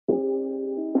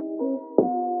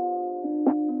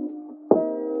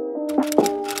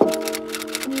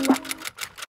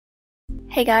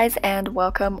Hey guys, and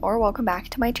welcome back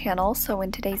to my channel. So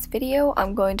in today's video,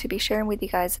 I'm going to be sharing with you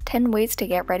guys 10 ways to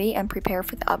get ready and prepare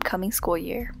for the upcoming school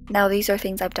year. Now these are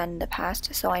things I've done in the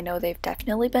past, so I know they've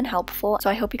definitely been helpful.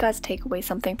 So I hope you guys take away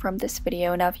something from this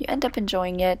video. Now if you end up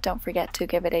enjoying it, don't forget to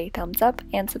give it a thumbs up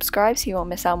and subscribe so you won't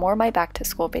miss out more of my back to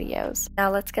school videos.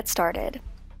 Now let's get started.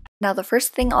 Now the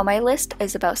first thing on my list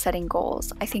is about setting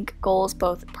goals. I think goals,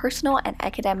 both personal and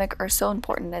academic, are so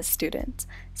important as students.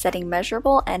 Setting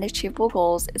measurable and achievable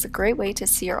goals is a great way to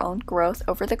see your own growth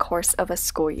over the course of a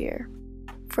school year.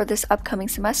 For this upcoming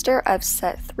semester, I've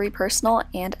set 3 personal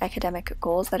and academic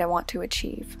goals that I want to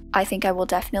achieve. I think I will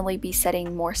definitely be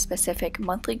setting more specific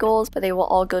monthly goals, but they will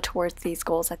all go towards these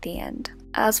goals at the end.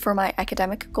 As for my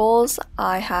academic goals,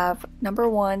 I have number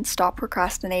 1, stop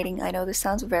procrastinating. I know this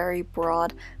sounds very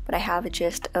broad, but I have a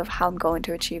gist of how I'm going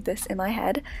to achieve this in my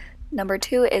head. Number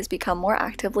 2 is become more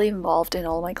actively involved in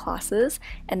all my classes.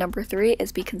 And number 3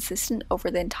 is be consistent over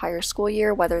the entire school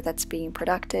year, whether that's being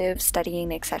productive,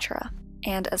 studying, etc.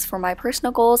 And as for my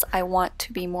personal goals, I want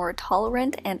to be more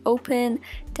tolerant and open,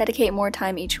 dedicate more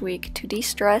time each week to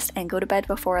de-stress, and go to bed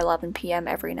before 11 p.m.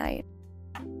 every night.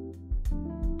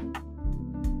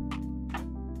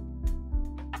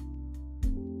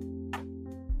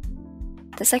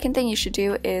 The second thing you should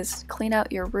do is clean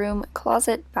out your room,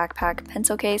 closet, backpack,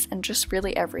 pencil case, and just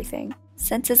really everything.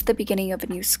 Since it's the beginning of a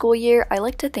new school year, I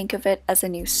like to think of it as a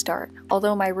new start.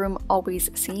 Although my room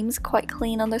always seems quite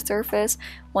clean on the surface,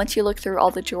 once you look through all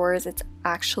the drawers, it's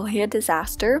actually a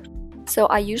disaster. So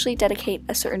I usually dedicate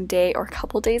a certain day or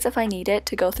couple days if I need it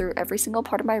to go through every single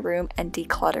part of my room and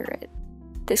declutter it.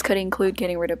 This could include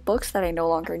getting rid of books that I no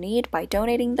longer need by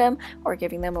donating them or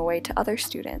giving them away to other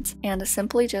students, and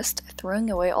simply just throwing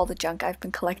away all the junk I've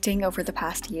been collecting over the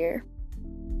past year.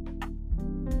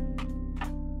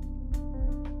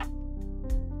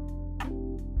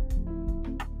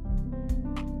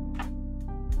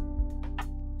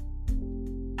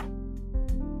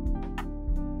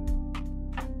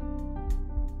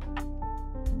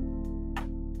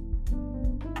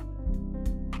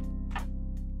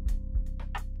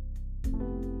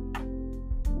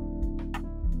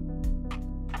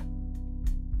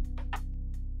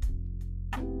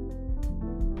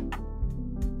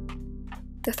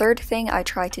 The third thing I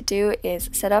try to do is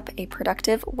set up a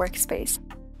productive workspace.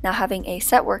 Now having a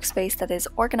set workspace that is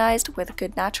organized with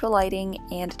good natural lighting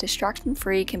and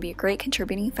distraction-free can be a great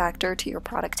contributing factor to your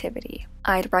productivity.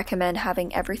 I'd recommend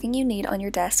having everything you need on your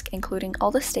desk, including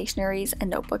all the stationeries and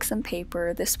notebooks and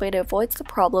paper. This way it avoids the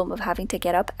problem of having to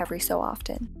get up every so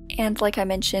often. And like I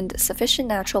mentioned, sufficient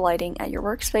natural lighting at your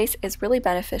workspace is really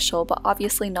beneficial, but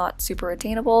obviously not super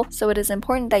attainable, so it is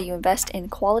important that you invest in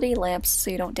quality lamps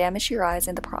so you don't damage your eyes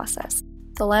in the process.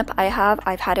 The lamp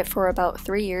I've had it for about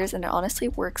 3 years and it honestly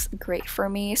works great for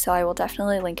me, so I will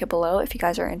definitely link it below if you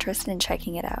guys are interested in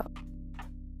checking it out.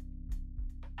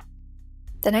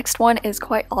 The next one is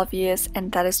quite obvious,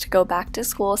 and that is to go back to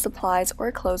school supplies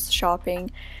or clothes shopping.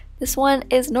 This one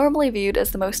is normally viewed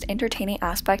as the most entertaining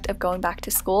aspect of going back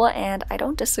to school, and I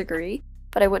don't disagree,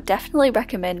 but I would definitely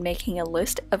recommend making a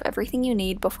list of everything you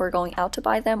need before going out to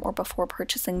buy them or before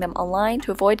purchasing them online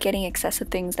to avoid getting excessive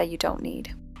things that you don't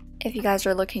need. If you guys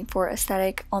are looking for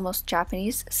aesthetic, almost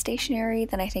Japanese stationery,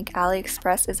 then I think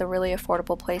AliExpress is a really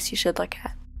affordable place you should look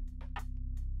at.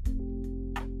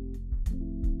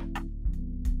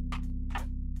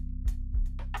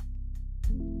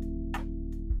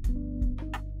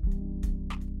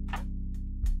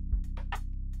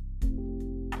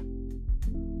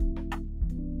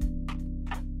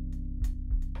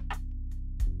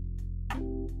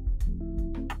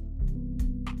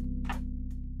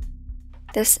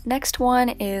 This next one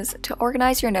is to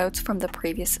organize your notes from the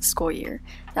previous school year.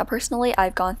 Now personally,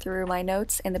 I've gone through my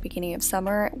notes in the beginning of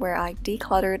summer where I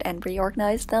decluttered and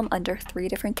reorganized them under 3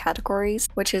 different categories,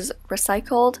 which is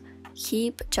recycled,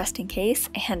 keep just in case,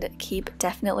 and keep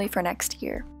definitely for next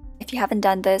year. If you haven't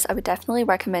done this, I would definitely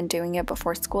recommend doing it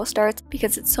before school starts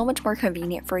because it's so much more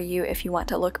convenient for you if you want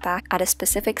to look back at a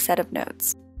specific set of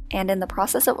notes. And in the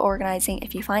process of organizing,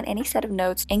 if you find any set of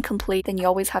notes incomplete, then you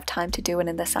always have time to do it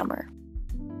in the summer.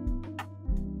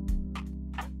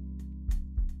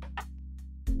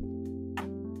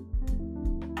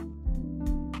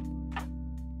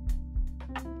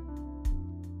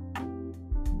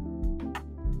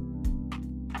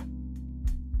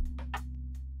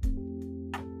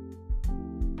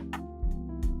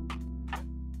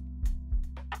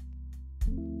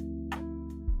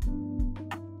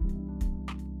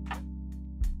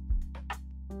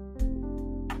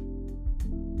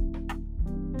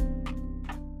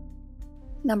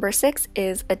 Number 6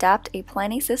 is adapt a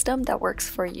planning system that works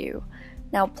for you.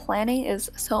 Now, planning is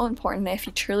so important if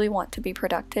you truly want to be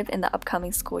productive in the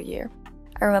upcoming school year.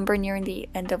 I remember nearing the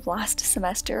end of last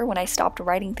semester when I stopped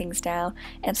writing things down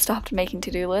and stopped making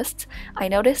to-do lists, I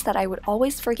noticed that I would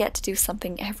always forget to do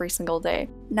something every single day.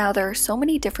 Now, there are so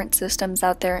many different systems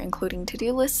out there, including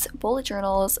to-do lists, bullet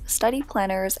journals, study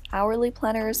planners, hourly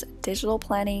planners, digital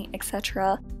planning,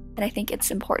 etc. And I think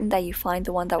it's important that you find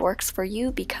the one that works for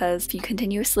you, because if you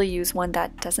continuously use one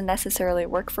that doesn't necessarily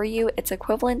work for you, it's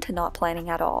equivalent to not planning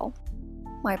at all.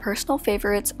 My personal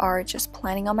favorites are just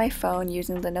planning on my phone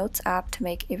using the Notes app to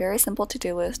make a very simple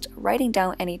to-do list, writing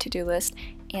down any to-do list,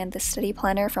 and the study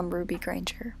planner from Ruby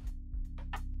Granger.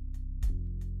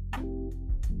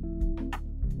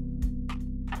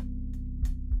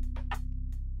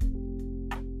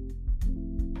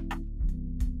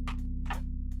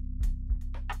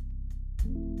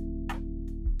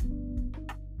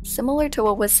 Similar to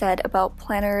what was said about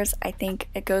planners, I think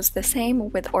it goes the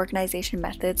same with organization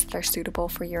methods that are suitable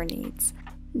for your needs.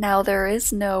 Now, there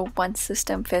is no one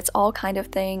system fits all kind of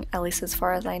thing, at least as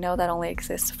far as I know that only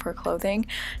exists for clothing,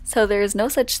 so there is no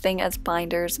such thing as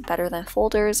binders better than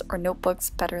folders or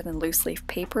notebooks better than loose leaf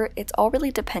paper. It's all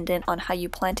really dependent on how you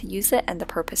plan to use it and the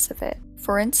purpose of it.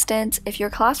 For instance, if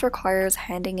your class requires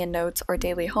handing in notes or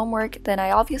daily homework, then I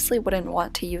obviously wouldn't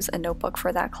want to use a notebook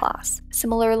for that class.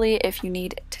 Similarly, if you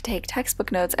need to take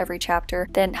textbook notes every chapter,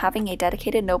 then having a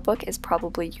dedicated notebook is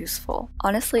probably useful.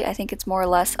 Honestly, I think it's more or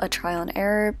less a trial and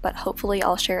error, but hopefully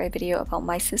I'll share a video about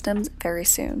my systems very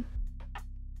soon.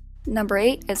 Number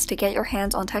 8 is to get your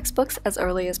hands on textbooks as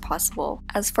early as possible.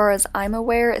 As far as I'm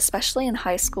aware, especially in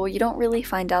high school, you don't really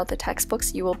find out the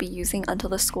textbooks you will be using until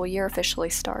the school year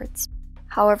officially starts.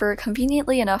 However,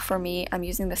 conveniently enough for me, I'm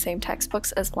using the same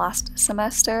textbooks as last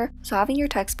semester, so having your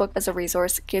textbook as a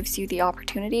resource gives you the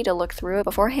opportunity to look through it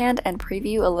beforehand and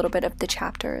preview a little bit of the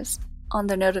chapters. On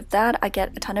the note of that, I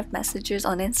get a ton of messages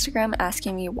on Instagram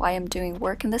asking me why I'm doing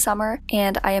work in the summer,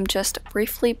 and I am just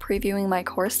briefly previewing my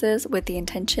courses with the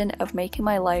intention of making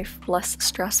my life less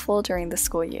stressful during the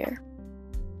school year.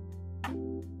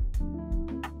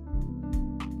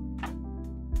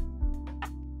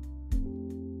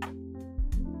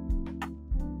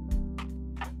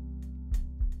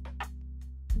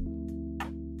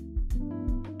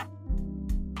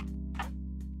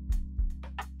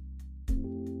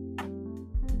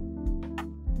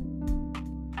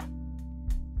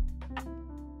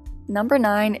 Number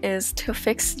 9 is to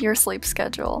fix your sleep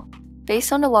schedule.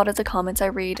 Based on a lot of the comments I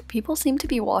read, people seem to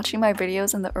be watching my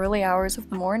videos in the early hours of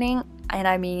the morning, and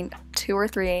I mean 2 or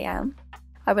 3 a.m.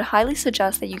 I would highly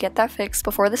suggest that you get that fixed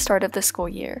before the start of the school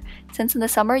year. Since in the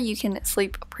summer you can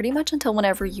sleep pretty much until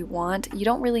whenever you want, you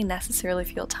don't really necessarily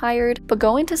feel tired, but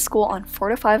going to school on 4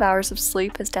 to 5 hours of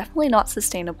sleep is definitely not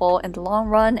sustainable in the long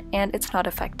run, and it's not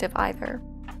effective either.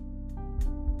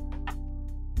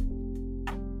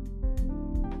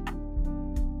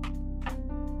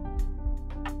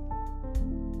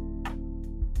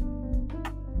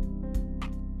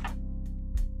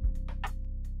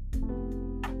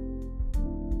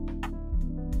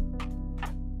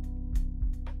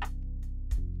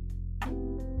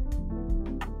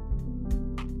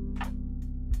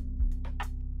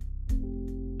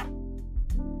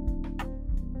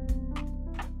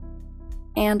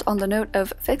 And on the note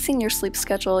of fixing your sleep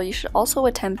schedule, you should also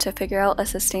attempt to figure out a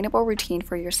sustainable routine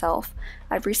for yourself.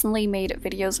 I've recently made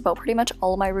videos about pretty much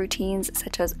all of my routines,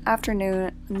 such as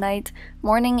afternoon, night,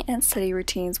 morning, and study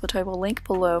routines, which I will link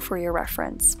below for your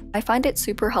reference. I find it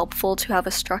super helpful to have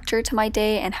a structure to my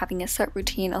day, and having a set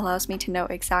routine allows me to know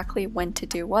exactly when to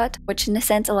do what, which in a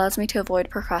sense allows me to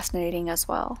avoid procrastinating as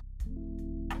well.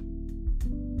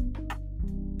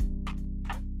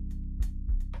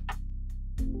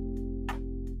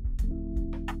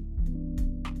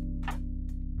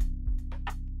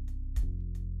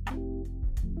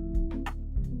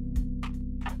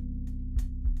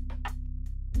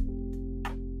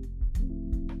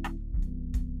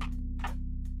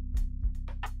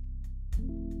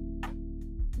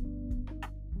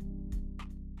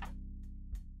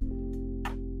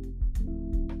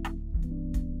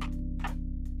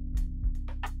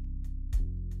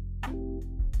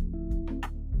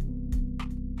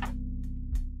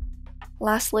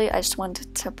 Lastly, I just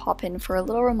wanted to pop in for a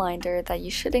little reminder that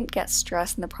you shouldn't get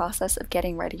stressed in the process of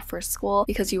getting ready for school,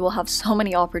 because you will have so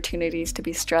many opportunities to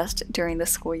be stressed during the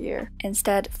school year.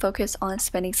 Instead, focus on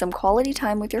spending some quality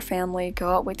time with your family,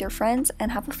 go out with your friends,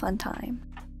 and have a fun time.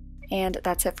 And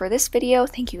that's it for this video.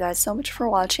 Thank you guys so much for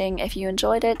watching. If you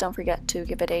enjoyed it, don't forget to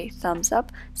give it a thumbs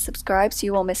up, subscribe so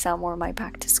you won't miss out more of my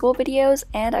back to school videos,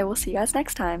 and I will see you guys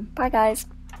next time. Bye guys!